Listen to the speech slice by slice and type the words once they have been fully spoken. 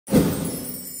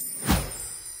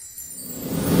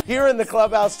Here in the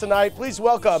clubhouse tonight, please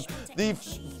welcome the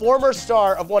former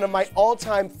star of one of my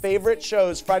all-time favorite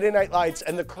shows, Friday Night Lights,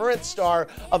 and the current star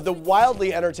of the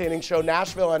wildly entertaining show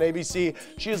Nashville on ABC.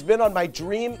 She has been on my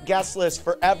dream guest list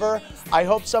forever. I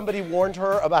hope somebody warned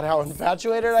her about how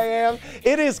infatuated I am.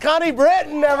 It is Connie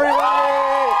Britton,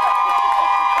 everybody!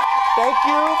 Thank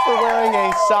you for wearing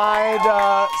a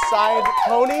side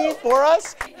pony for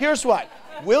us. Here's what.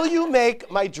 Will you make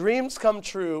my dreams come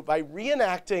true by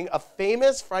reenacting a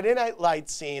famous Friday Night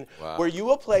Lights scene where you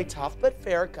will play tough but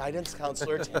fair guidance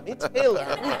counselor Tammy Taylor,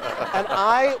 and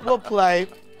I will play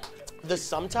the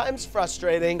sometimes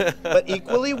frustrating but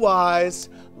equally wise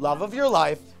love of your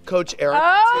life, Coach Eric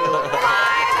Taylor.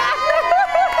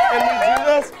 Can we do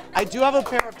this? I do have a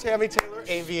pair of Tammy Taylor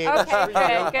aviators.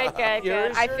 Okay,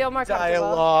 good. I feel more comfortable.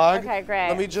 Dialogue. Okay, great.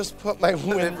 Let me just put my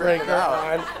windbreaker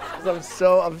on, because I'm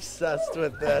so obsessed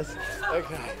with this.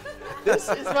 Okay. This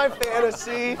is my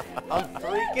fantasy. I'm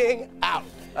freaking out.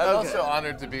 I'm also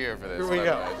honored to be here for this. Here we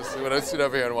go. Just want to sit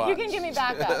over here and watch. You can give me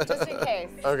backup, just in case.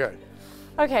 Okay.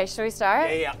 Okay, should we start?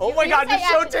 Yeah. Oh my God, you're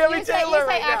so Tammy Taylor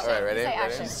right now. All right,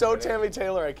 ready? She's so Tammy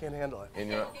Taylor, I can't handle it. In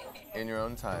your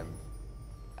own time.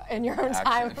 In your own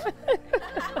time.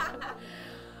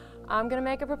 I'm gonna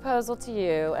make a proposal to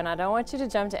you, and I don't want you to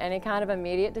jump to any kind of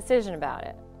immediate decision about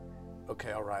it.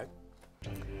 Okay, all right.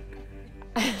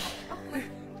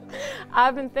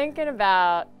 I've been thinking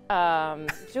about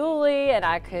Julie, and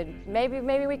I could maybe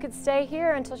we could stay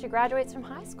here until she graduates from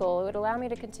high school. It would allow me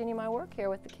to continue my work here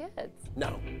with the kids.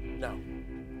 No.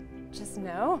 Just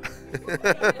no?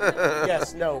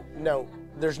 Yes, no.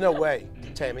 There's no way,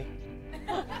 Tammy.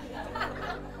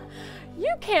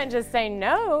 You can't just say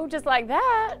no, just like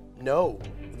that. No,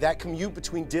 that commute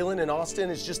between Dillon and Austin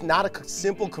is just not a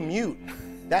simple commute.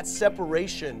 That's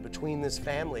separation between this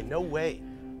family, no way.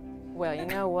 Well, you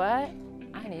know what?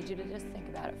 I need you to just think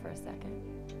about it for a second.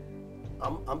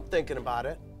 I'm thinking about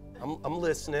it. I'm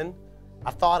listening.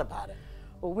 I thought about it.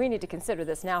 Well, we need to consider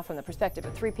this now from the perspective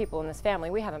of 3 people in this family.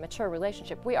 We have a mature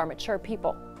relationship. We are mature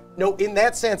people. No, in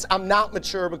that sense, I'm not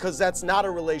mature because that's not a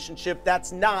relationship.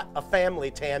 That's not a family,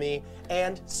 Tammy.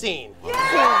 And scene. Yeah!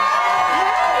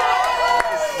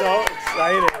 So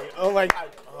exciting. Oh my God.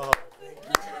 Oh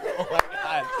my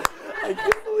God. I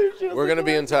can't believe she was We're going to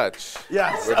be in touch.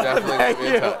 Yes. We're definitely going to be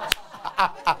in touch.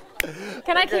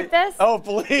 Can I keep this? Oh,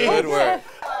 please. Good work.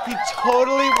 He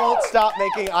totally won't stop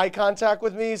making eye contact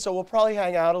with me, so we'll probably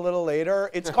hang out a little later.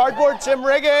 It's Cardboard Tim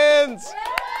Riggins.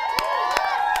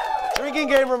 Drinking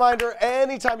game reminder,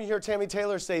 anytime you hear Tammy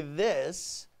Taylor say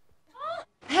this,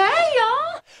 Hey,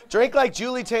 y'all. drink like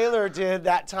Julie Taylor did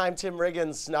that time Tim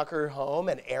Riggins snuck her home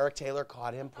and Eric Taylor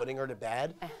caught him putting her to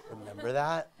bed. Remember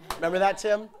that? Remember that,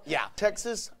 Tim? Yeah.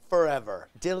 Texas forever.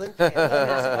 Dillon.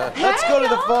 Let's go to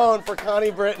the phone for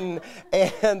Connie Britton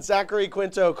and Zachary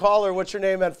Quinto. Caller, what's your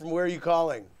name and from where are you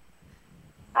calling?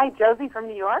 Hi, Josie from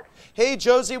New York. Hey,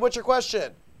 Josie, what's your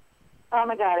question? Oh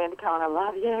my God, Andy Cohen, I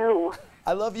love you.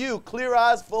 I love you. Clear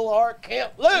eyes, full heart,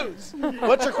 can't lose.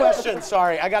 What's your question?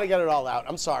 Sorry, I got to get it all out.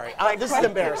 I'm sorry. This is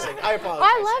embarrassing. I apologize.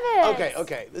 I love it.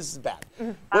 Okay. This is bad.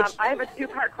 I have a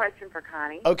 2-part question for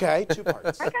Connie. Okay, 2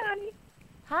 parts. Hi, Connie.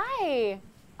 Hi.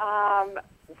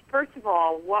 First of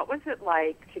all, what was it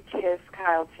like to kiss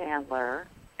Kyle Chandler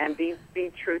and be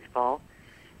truthful?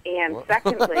 And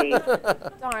secondly,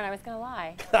 Darn, I was going to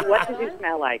lie. what does he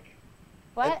smell like?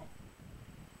 What?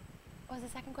 What was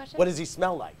the second question? What does he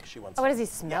smell like? She wants. What does he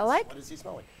smell like? What does he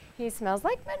smell like? He smells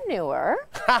like manure.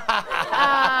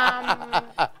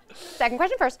 Second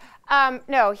question first.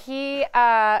 No, he,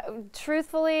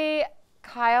 truthfully,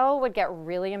 Kyle would get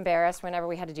really embarrassed whenever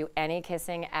we had to do any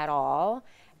kissing at all.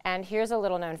 And here's a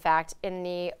little known fact. In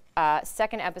the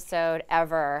second episode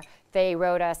ever, they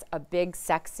wrote us a big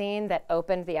sex scene that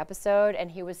opened the episode, and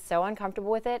he was so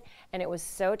uncomfortable with it, and it was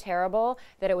so terrible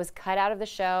that it was cut out of the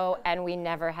show, and we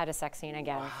never had a sex scene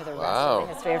again for the rest of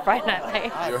the history of Friday Night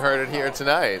Lights. You heard it here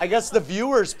tonight. I guess the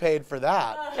viewers paid for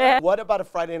that. Yeah. What about a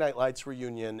Friday Night Lights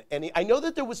reunion? I know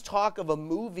that there was talk of a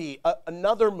movie,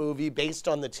 another movie based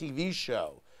on the TV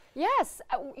show. Yes,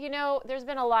 you know, there's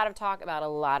been a lot of talk about a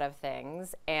lot of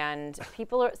things, and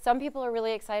some people are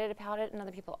really excited about it, and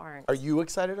other people aren't. Are you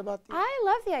excited about that? I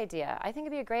love the idea. I think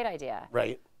it'd be a great idea.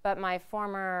 Right. But my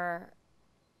former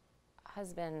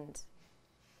husband,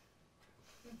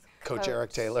 Coach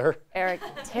Eric Taylor. Eric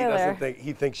Taylor. He doesn't think,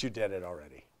 he thinks you did it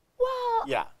already. Well.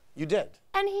 Yeah, you did.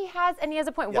 And he has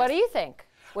a point. Yes. What do you think?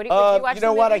 Would you watch you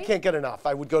know the what? I movie? can't get enough.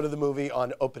 I would go to the movie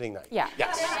on opening night. Yeah.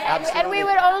 Yes, absolutely. And we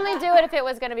would only do it if it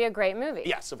was going to be a great movie.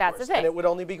 Yes, of That's course. the thing. And it would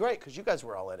only be great because you guys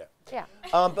were all in it. Yeah.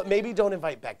 But maybe don't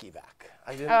invite Becky back.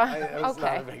 I didn't. I was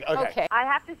not a big, okay. I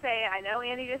have to say, I know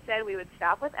Andy just said we would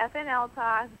stop with FNL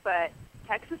talk, but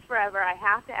Texas Forever, I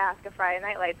have to ask a Friday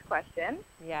Night Lights question.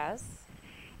 Yes.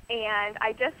 And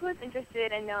I just was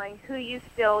interested in knowing who you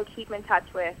still keep in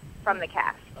touch with from the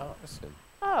cast.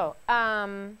 Oh,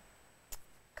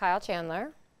 Kyle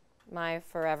Chandler, my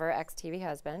forever ex-TV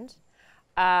husband.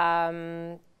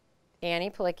 Annie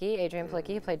Palicki, Adrian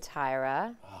Palicki, who played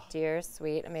Tyra. Dear,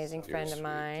 sweet, amazing friend of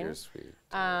mine. Dear, sweet.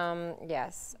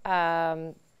 Yes.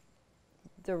 The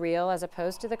real as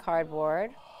opposed to the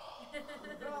cardboard.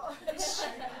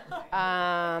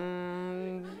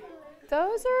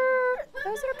 Those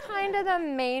are kind of the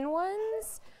main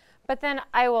ones. But then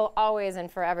I will always and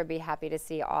forever be happy to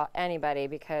see anybody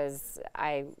because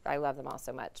I love them all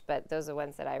so much. But those are the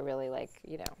ones that I really like,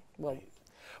 will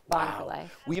bond for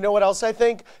life. Well, you know what else I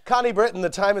think? Connie Britton, the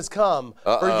time has come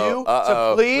for you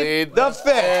to plead the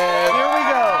fifth. Here we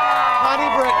go. Connie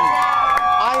Britton,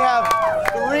 I have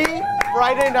 3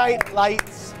 Friday Night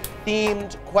Lights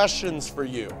themed questions for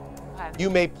you. Okay. You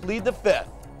may plead the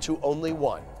fifth to only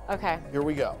one. Okay. Here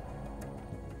we go.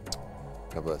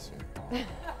 God bless you.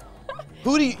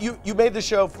 Who do you made the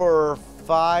show for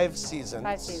 5 seasons.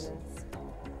 5 seasons.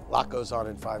 A lot goes on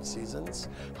in 5 seasons.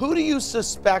 Who do you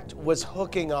suspect was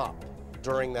hooking up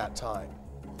during that time?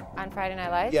 On Friday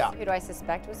Night Lights? Yeah. Who do I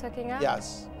suspect was hooking up?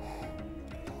 Yes.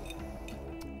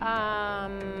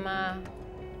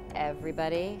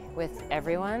 Everybody with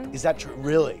everyone. Is that true?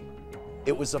 Really?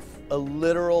 It was a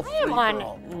literal I am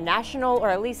free-for-all. on national or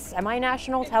at least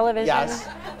semi-national television. Yes.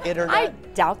 Internet. I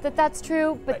doubt that that's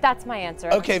true, but that's my answer.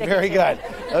 Okay, very good.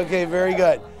 Okay, very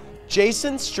good.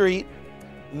 Jason Street,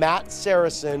 Matt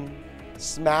Saracen,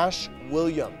 Smash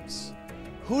Williams.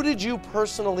 Who did you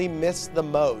personally miss the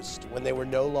most when they were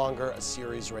no longer a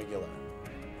series regular?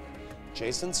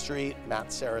 Jason Street,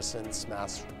 Matt Saracen,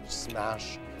 Smash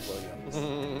Williams.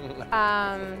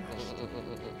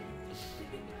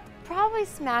 Probably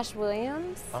Smash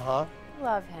Williams. Uh-huh.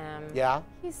 Love him. Yeah?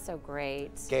 He's so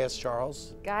great. Gaius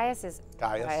Charles? Gaius is...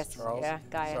 Gaius Charles? Yeah,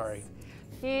 Gaius. Sorry.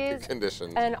 He's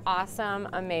Conditioned. an awesome,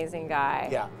 amazing guy.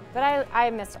 Yeah. But I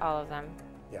missed all of them.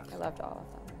 Yeah. I loved all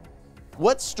of them.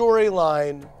 What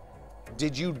storyline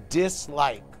did you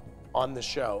dislike on the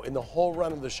show? In the whole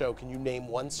run of the show, can you name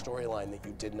one storyline that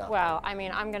you did not Well, I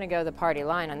mean, I'm going to go the party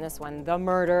line on this one. The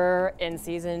murder in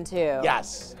season 2.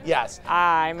 Yes, yes.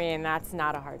 I mean, that's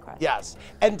not a hard question. Yes.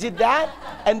 And did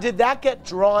that get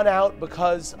drawn out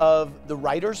because of the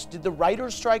writers? Did the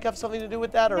writers' strike have something to do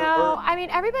with that? No, I mean,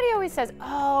 everybody always says,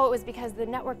 oh, it was because the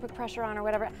network put pressure on or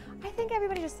whatever. I think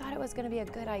everybody just thought it was going to be a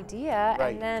good idea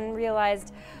Right. and then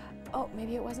realized, oh,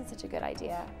 maybe it wasn't such a good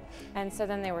idea. And so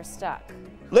then they were stuck.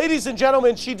 Ladies and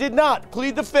gentlemen, she did not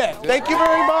plead the fifth. Thank you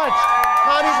very much,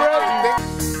 Connie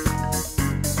Britton.